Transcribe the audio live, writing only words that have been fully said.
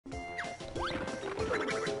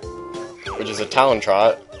which is a Talon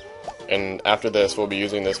Trot, and after this we'll be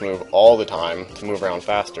using this move all the time to move around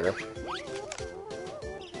faster.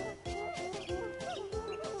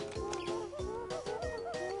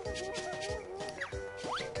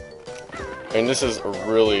 I mean, this is a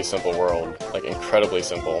really simple world, like incredibly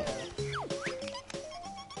simple.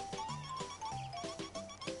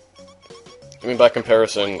 I mean, by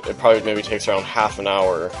comparison, it probably maybe takes around half an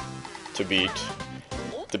hour to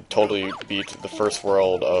totally beat the first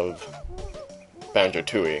world of Banjo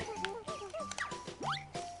Kazooie.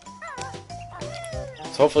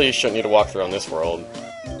 So hopefully you shouldn't need to walk through on this world,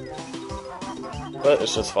 but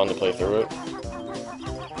it's just fun to play through it.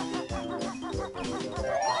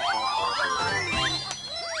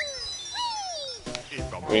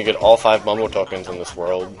 We get all 5 Mumbo tokens in this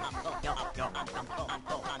world.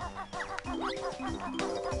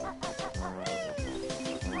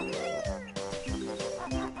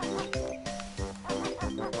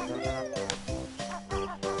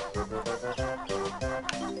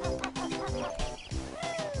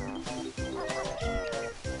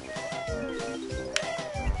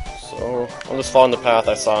 So, I'm just following the path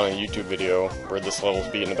I saw in a YouTube video where this level's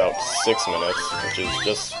beat in about 6 minutes, which is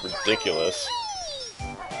just ridiculous.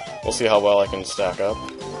 We'll see how well I can stack up.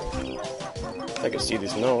 I can see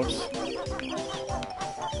these notes.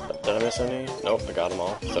 Did I miss any? Nope, I got them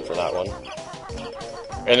all, except for that one.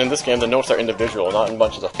 And in this game, the notes are individual, not in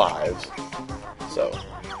bunches of 5s. So.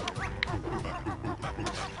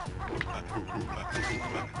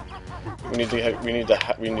 We need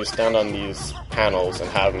to stand on these panels and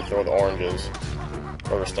have them throw the oranges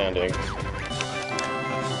where we're standing.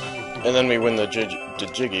 And then we win the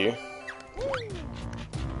Jiggy.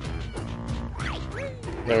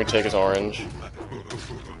 Then we take his orange.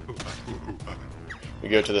 We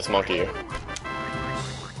go to this monkey.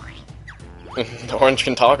 The orange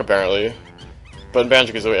can talk, apparently. But in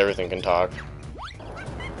Banjo Kazooie, everything can talk.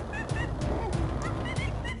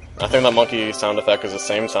 I think that monkey sound effect is the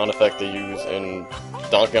same sound effect they use in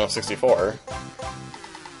Donkey Kong 64.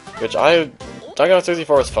 Which Donkey Kong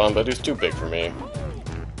 64 is fun, but it's too big for me.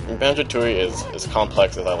 And Banjo Kazooie is as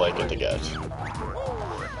complex as I like it to get.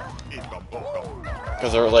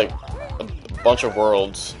 Because there are like a bunch of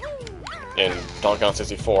worlds in Donkey Kong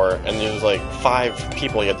 64, and there's like 5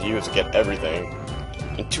 people you have to use to get everything.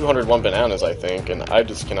 And 201 bananas, I think, and I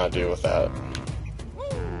just cannot deal with that.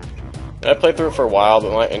 And I played through it for a while,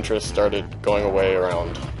 but my interest started going away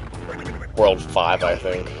around World 5, I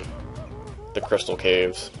think. The Crystal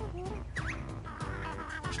Caves.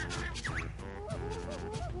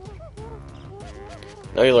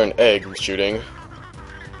 Now you learn egg shooting.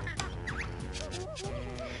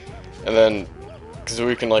 And then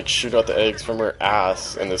Kazooie can like shoot out the eggs from her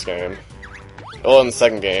ass in this game. Well, in the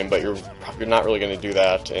second game, but you're not really going to do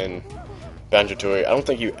that in Banjo Kazooie. I don't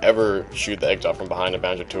think you ever shoot the eggs out from behind a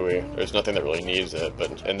Banjo Kazooie. There's nothing that really needs it,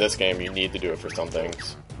 but in this game you need to do it for some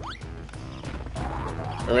things.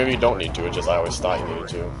 Or maybe you don't need to, it's just I always thought you needed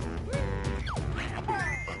to.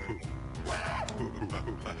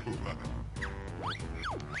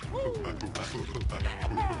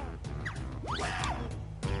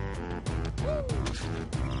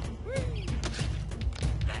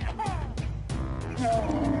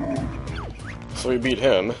 So we beat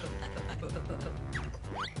him.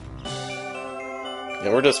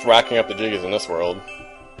 And we're just racking up the jiggies in this world.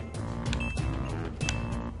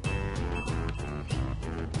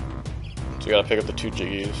 So you gotta pick up the 2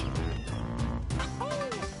 jiggies.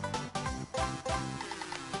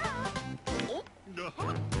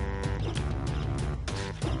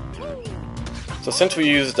 So since we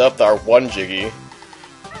used up our 1 jiggy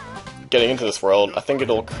getting into this world, I think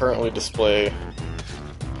it'll currently display...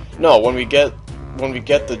 No, when we get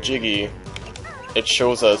the jiggy, it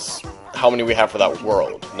shows us how many we have for that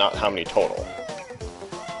world, not how many total.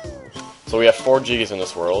 So we have 4 jiggies in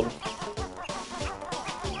this world.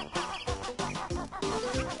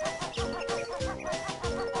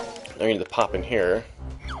 Now we need to pop in here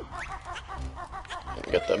and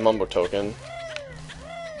get the Mumbo token.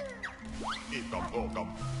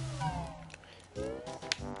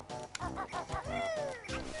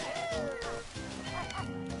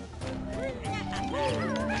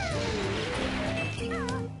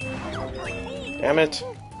 Damn it!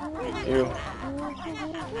 You.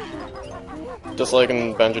 Just like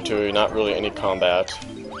in Banjo Kazooie, not really any combat.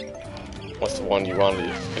 What's the one you want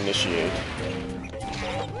to initiate?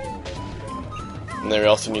 And then we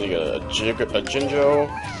also need to get a Jinjo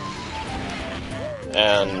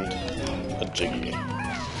and a Jiggy.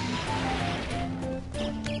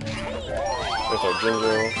 There's our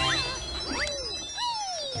Jinjo.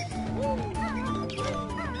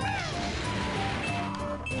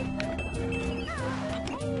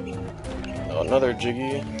 another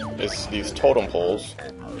Jiggy is these totem poles.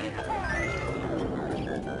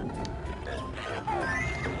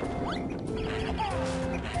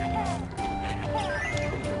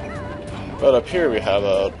 But up here we have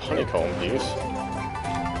a honeycomb piece.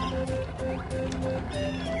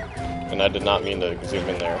 And I did not mean to zoom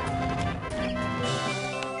in there.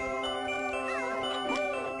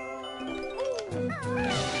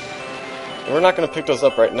 And we're not going to pick those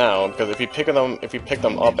up right now, because if you pick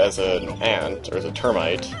them up as an ant or as a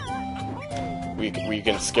termite, we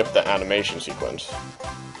can skip the animation sequence.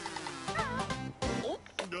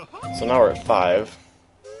 So now we're at 5.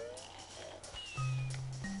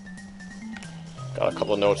 Got a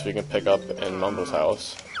couple of notes we can pick up in Mumbo's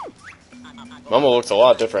house. Mumbo looks a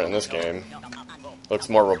lot different in this game. Looks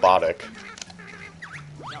more robotic.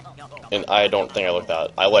 And I don't think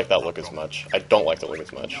I like that look as much. I don't like the look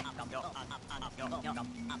as much.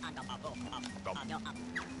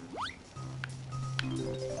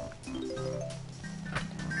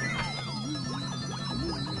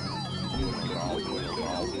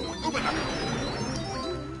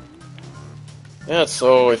 Yeah,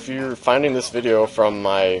 so if you're finding this video from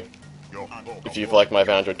if you've liked my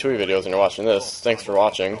Banjo Kazooie videos and you're watching this, thanks for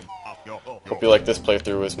watching. Hope you like this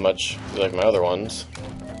playthrough as much as you like my other ones.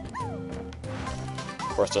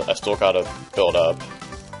 Of course, I still gotta build up.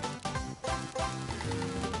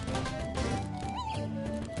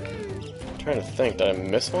 I'm trying to think, did I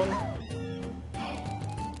miss one?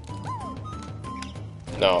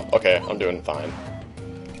 No, okay, I'm doing fine.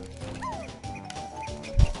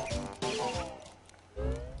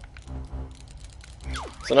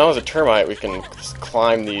 So now as a termite, we can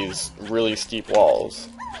climb these really steep walls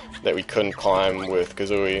that we couldn't climb with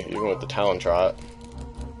Kazooie, even with the Talon Trot.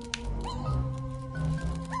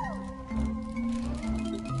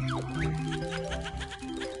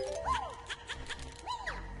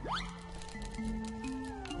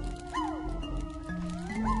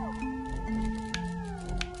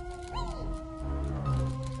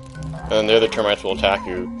 And the other termites will attack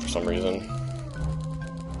you for some reason.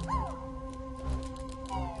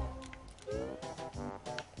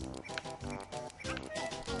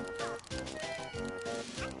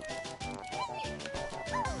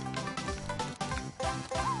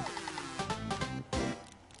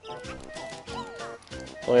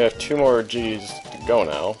 Only have 2 more G's to go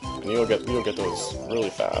now, and you'll get those really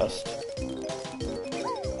fast.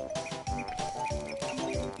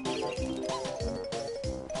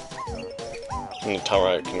 And the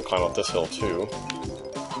termite can climb up this hill too.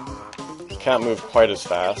 Can't move quite as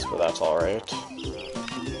fast, but that's alright.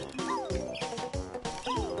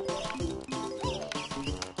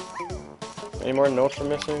 Any more notes we're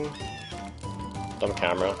missing? Dumb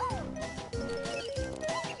camera.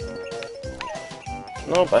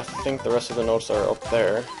 Nope, I think the rest of the notes are up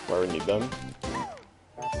there, where we need them.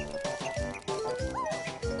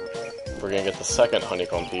 We're gonna get the second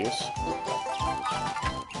honeycomb piece.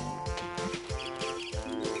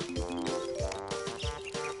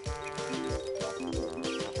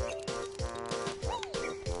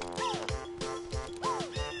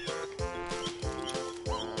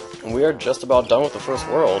 And we are just about done with the first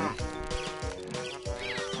world.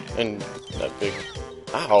 And that big...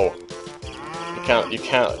 Ow! You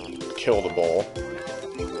can't kill the bull.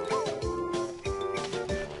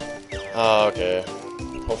 Okay.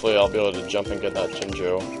 Hopefully I'll be able to jump and get that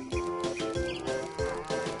Jinjo.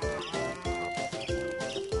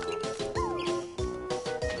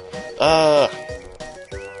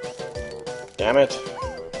 Damn it.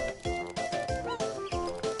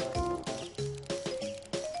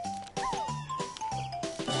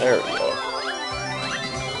 There we go.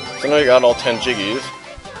 So now you got all 10 Jiggies.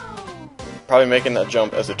 Probably making that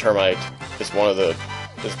jump as a termite is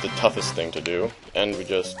the toughest thing to do, and we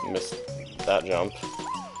just missed that jump.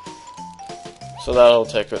 So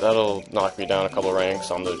that'll knock me down a couple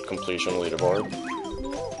ranks on the completion leaderboard.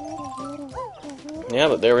 Yeah,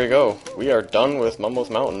 but there we go. We are done with Mumbo's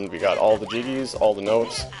Mountain. We got all the Jiggies, all the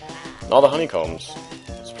notes, and all the honeycombs.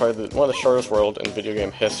 It's probably one of the shortest worlds in video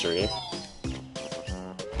game history.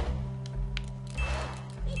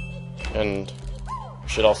 And we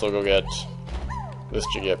should also go get this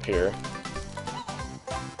Jiggy up here.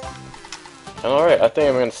 And alright, I think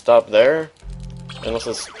I'm going to stop there. And let's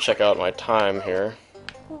just check out my time here.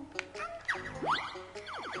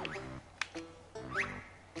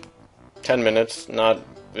 $10, not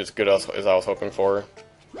as good as I was hoping for.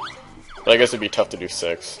 But I guess it'd be tough to do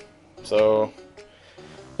 6. So,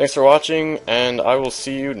 thanks for watching, and I will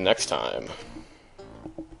see you next time.